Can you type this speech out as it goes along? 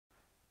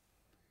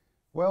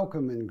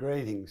Welcome and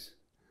greetings.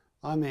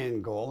 I'm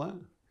Ian Gawler,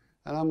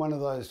 and I'm one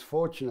of those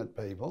fortunate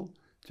people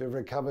to have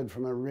recovered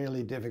from a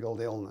really difficult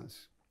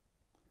illness.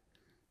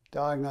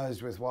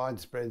 Diagnosed with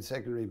widespread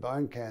secondary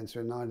bone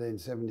cancer in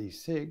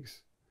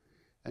 1976,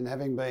 and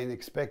having been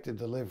expected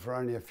to live for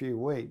only a few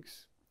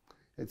weeks,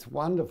 it's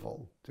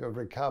wonderful to have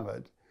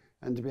recovered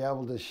and to be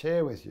able to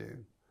share with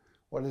you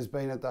what has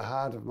been at the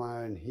heart of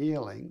my own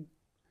healing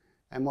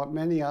and what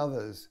many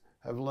others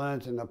have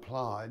learnt and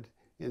applied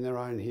in their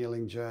own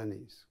healing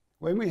journeys.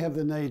 When we have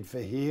the need for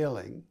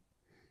healing,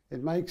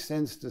 it makes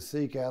sense to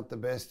seek out the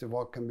best of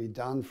what can be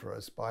done for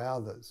us by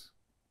others.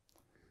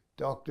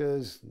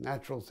 Doctors,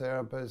 natural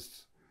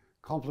therapists,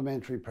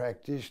 complementary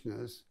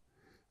practitioners,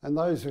 and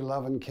those who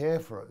love and care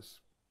for us.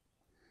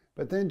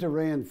 But then to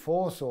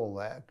reinforce all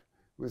that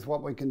with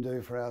what we can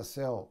do for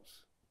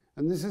ourselves.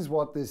 And this is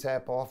what this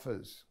app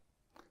offers,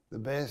 the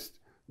best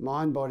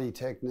mind-body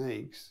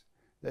techniques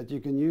that you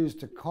can use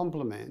to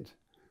complement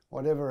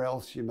whatever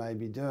else you may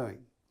be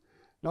doing.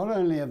 Not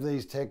only have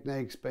these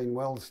techniques been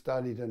well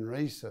studied and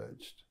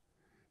researched,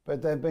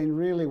 but they've been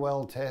really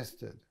well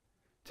tested.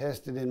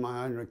 Tested in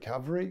my own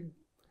recovery,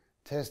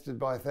 tested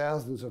by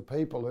thousands of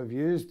people who've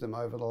used them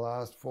over the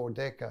last 4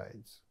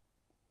 decades.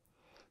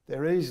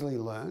 They're easily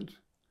learnt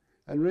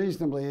and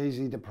reasonably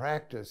easy to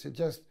practice. It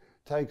just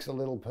takes a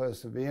little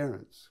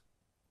perseverance.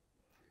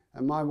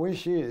 And my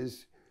wish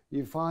is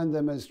you find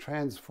them as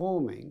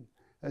transforming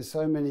as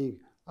so many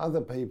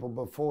other people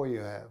before you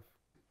have.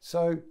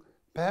 So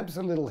perhaps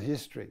a little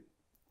history.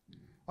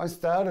 I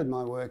started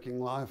my working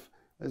life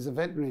as a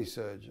veterinary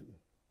surgeon.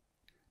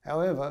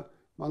 However,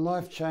 my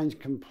life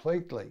changed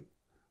completely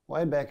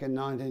way back in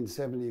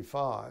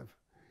 1975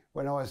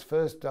 when I was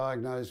first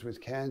diagnosed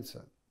with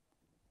cancer.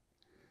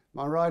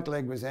 My right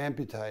leg was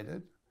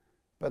amputated,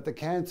 but the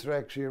cancer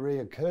actually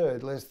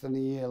reoccurred less than a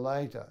year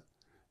later,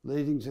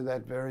 leading to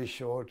that very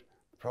short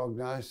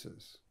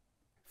prognosis.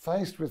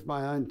 Faced with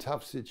my own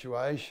tough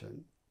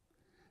situation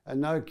and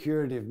no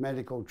curative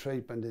medical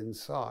treatment in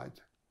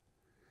sight,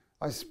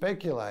 I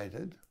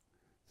speculated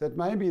that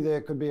maybe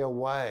there could be a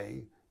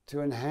way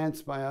to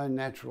enhance my own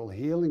natural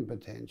healing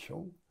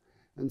potential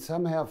and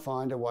somehow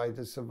find a way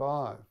to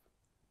survive.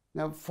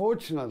 Now,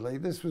 fortunately,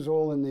 this was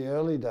all in the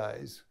early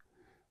days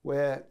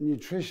where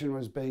nutrition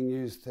was being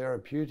used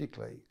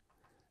therapeutically,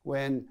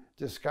 when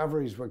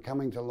discoveries were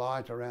coming to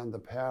light around the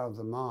power of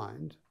the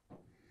mind,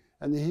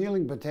 and the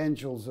healing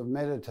potentials of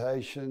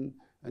meditation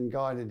and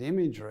guided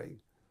imagery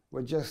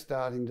were just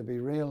starting to be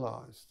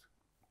realised.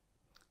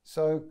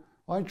 So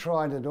I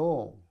tried it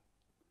all,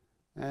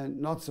 and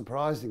not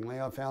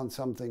surprisingly, I found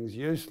some things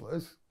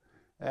useless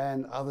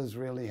and others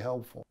really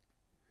helpful.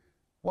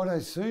 What I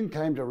soon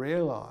came to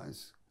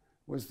realise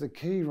was the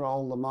key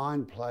role the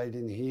mind played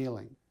in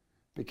healing.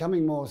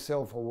 Becoming more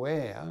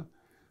self-aware,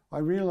 I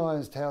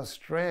realised how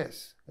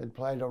stress had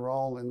played a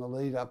role in the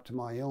lead up to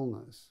my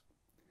illness,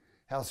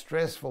 how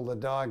stressful the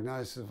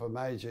diagnosis of a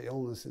major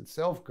illness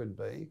itself could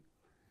be,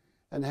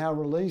 and how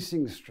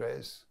releasing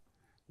stress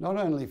not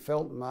only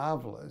felt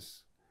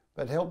marvellous,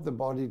 but helped the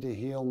body to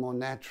heal more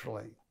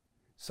naturally.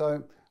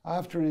 So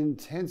after an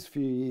intense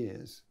few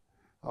years,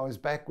 I was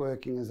back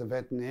working as a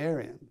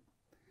veterinarian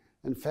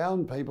and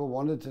found people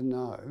wanted to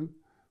know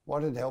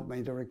what had helped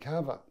me to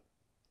recover.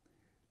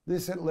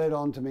 This had led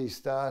on to me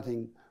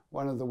starting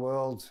one of the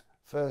world's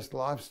first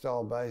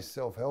lifestyle-based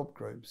self-help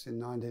groups in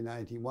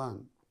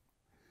 1981.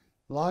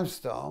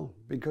 Lifestyle,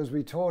 because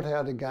we taught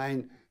how to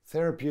gain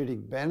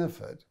therapeutic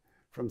benefit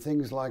from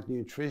things like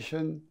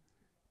nutrition,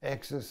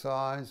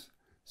 exercise,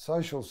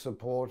 social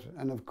support,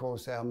 and of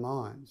course our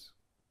minds.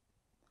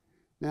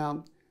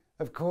 Now,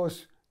 of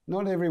course,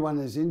 not everyone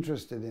is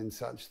interested in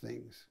such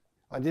things.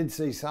 I did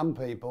see some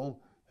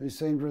people who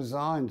seemed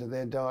resigned to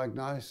their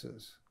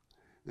diagnosis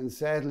and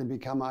sadly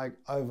become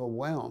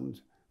overwhelmed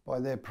by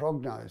their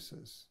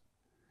prognosis.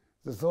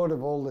 The thought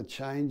of all the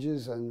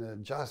changes and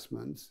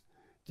adjustments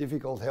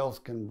difficult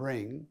health can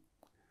bring,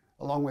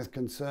 along with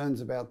concerns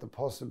about the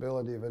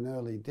possibility of an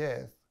early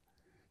death,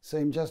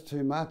 seemed just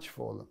too much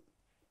for them.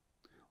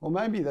 Or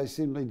maybe they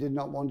simply did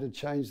not want to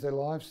change their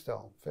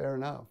lifestyle. Fair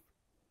enough.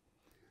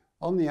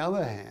 On the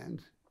other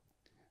hand,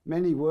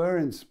 many were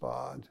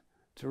inspired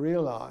to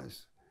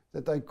realise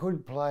that they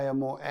could play a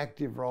more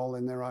active role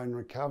in their own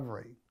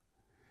recovery,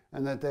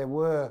 and that there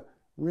were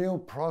real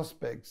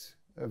prospects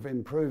of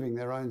improving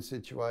their own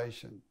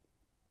situation.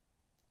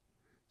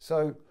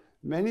 So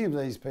many of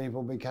these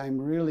people became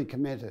really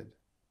committed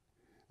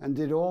and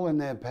did all in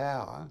their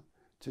power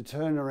to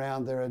turn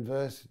around their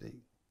adversity.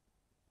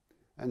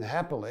 And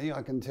happily,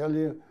 I can tell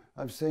you,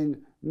 I've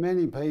seen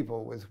many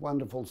people with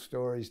wonderful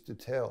stories to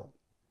tell.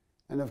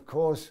 And of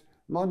course,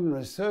 modern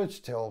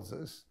research tells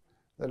us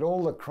that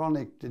all the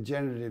chronic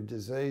degenerative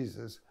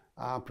diseases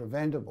are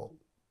preventable.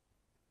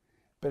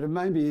 But it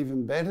may be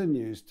even better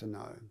news to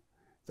know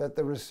that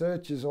the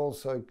research is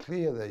also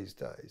clear these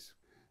days.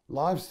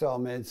 Lifestyle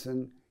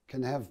medicine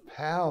can have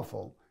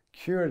powerful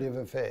curative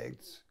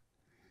effects,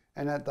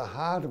 and at the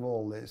heart of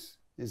all this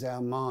is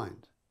our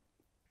mind.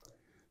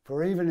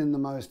 For even in the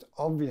most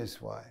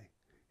obvious way,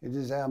 It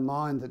is our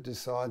mind that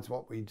decides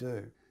what we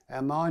do.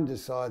 Our mind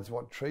decides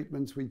what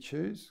treatments we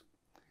choose,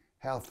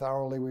 how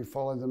thoroughly we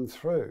follow them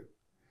through.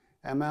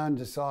 Our mind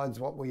decides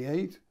what we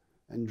eat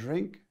and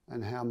drink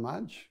and how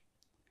much,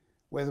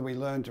 whether we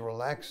learn to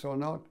relax or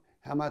not,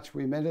 how much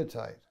we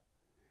meditate.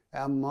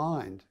 Our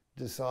mind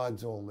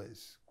decides all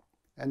this.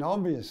 And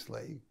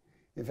obviously,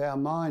 if our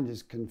mind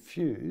is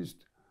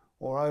confused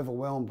or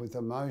overwhelmed with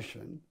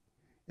emotion,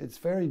 it's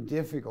very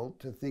difficult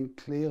to think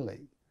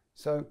clearly.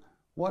 So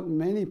what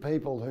many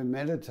people who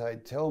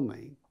meditate tell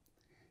me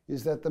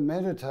is that the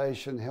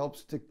meditation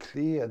helps to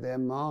clear their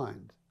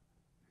mind.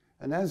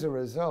 And as a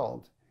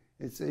result,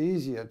 it's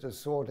easier to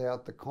sort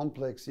out the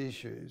complex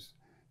issues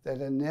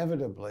that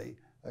inevitably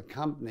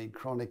accompany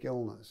chronic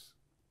illness.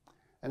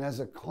 And as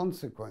a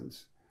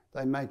consequence,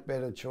 they make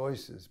better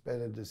choices,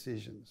 better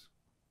decisions.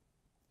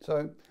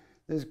 So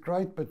there's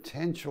great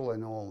potential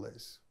in all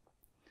this.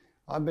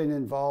 I've been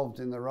involved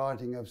in the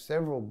writing of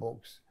several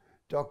books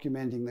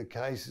documenting the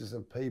cases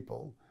of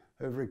people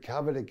who've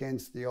recovered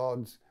against the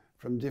odds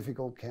from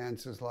difficult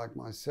cancers like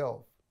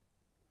myself.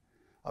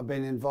 I've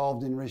been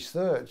involved in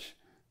research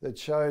that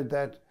showed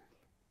that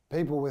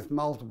people with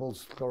multiple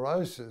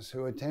sclerosis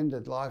who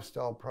attended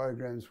lifestyle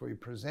programs we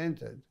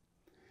presented,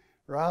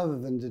 rather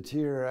than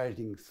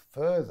deteriorating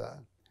further,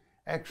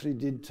 actually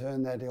did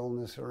turn that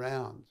illness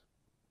around.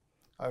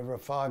 Over a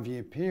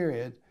 5-year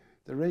period,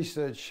 the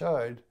research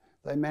showed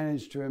they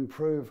managed to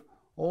improve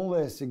all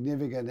their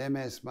significant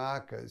MS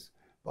markers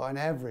by an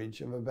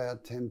average of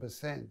about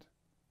 10%.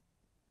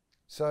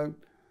 So,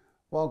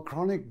 while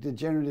chronic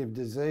degenerative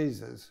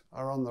diseases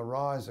are on the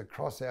rise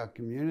across our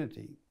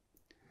community,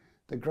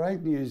 the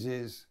great news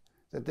is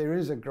that there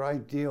is a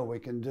great deal we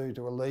can do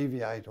to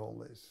alleviate all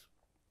this.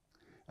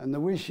 And the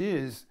wish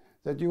is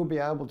that you'll be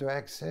able to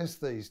access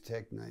these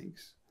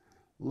techniques,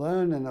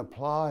 learn and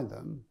apply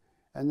them,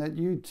 and that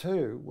you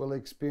too will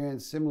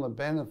experience similar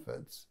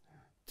benefits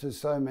to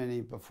so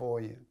many before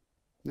you.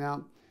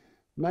 Now,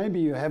 maybe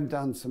you have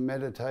done some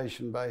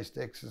meditation-based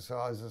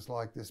exercises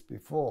like this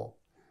before.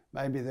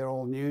 Maybe they're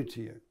all new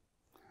to you.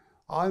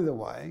 Either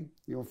way,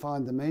 you'll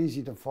find them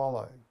easy to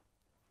follow.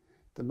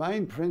 The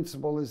main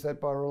principle is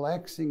that by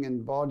relaxing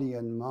in body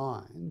and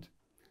mind,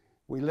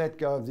 we let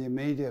go of the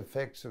immediate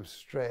effects of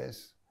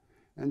stress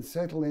and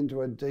settle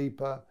into a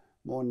deeper,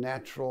 more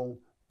natural,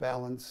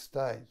 balanced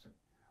state.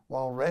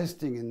 While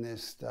resting in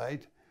this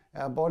state,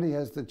 our body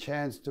has the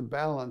chance to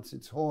balance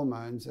its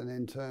hormones and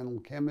internal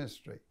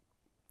chemistry.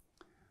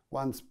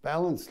 Once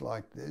balanced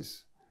like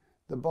this,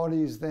 the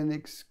body is then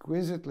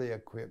exquisitely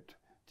equipped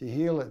to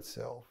heal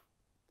itself.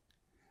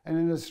 And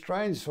in a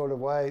strange sort of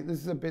way, this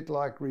is a bit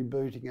like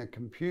rebooting a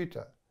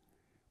computer.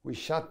 We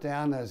shut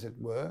down, as it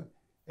were,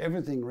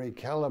 everything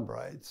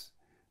recalibrates,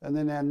 and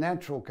then our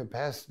natural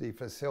capacity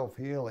for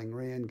self-healing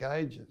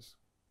re-engages.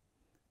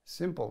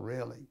 Simple,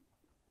 really.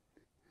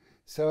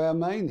 So our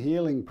main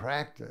healing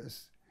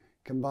practice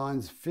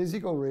combines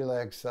physical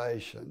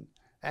relaxation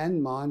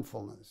and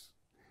mindfulness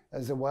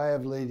as a way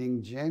of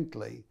leading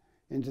gently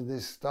into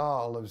this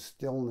style of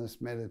stillness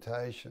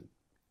meditation.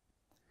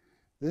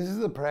 This is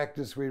the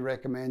practice we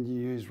recommend you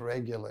use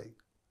regularly.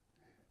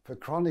 For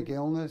chronic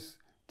illness,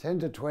 10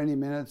 to 20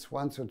 minutes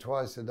once or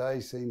twice a day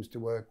seems to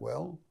work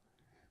well.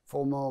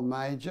 For more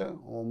major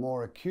or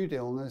more acute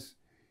illness,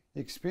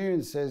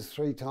 experience says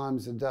 3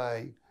 times a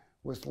day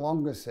with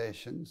longer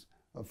sessions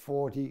of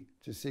 40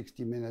 to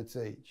 60 minutes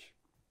each.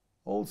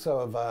 Also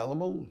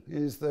available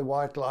is the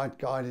white light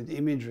guided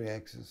imagery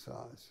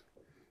exercise.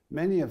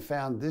 Many have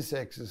found this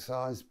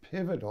exercise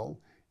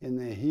pivotal in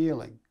their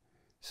healing,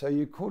 so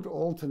you could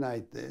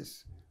alternate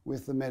this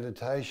with the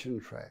meditation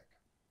track.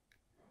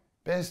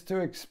 Best to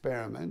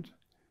experiment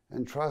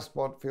and trust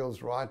what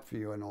feels right for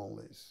you in all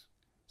this.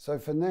 So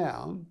for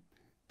now,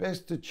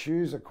 best to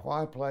choose a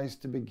quiet place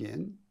to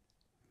begin,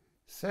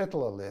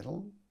 settle a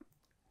little,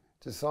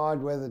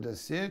 decide whether to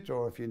sit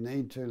or if you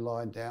need to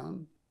lie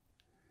down,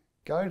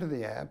 go to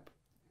the app,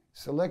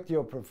 select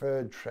your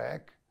preferred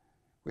track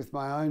with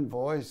my own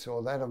voice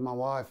or that of my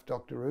wife,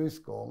 Dr.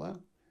 Ruth Gawler,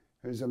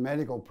 who's a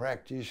medical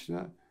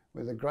practitioner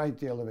with a great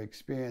deal of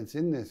experience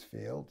in this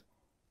field,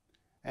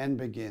 and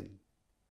begin.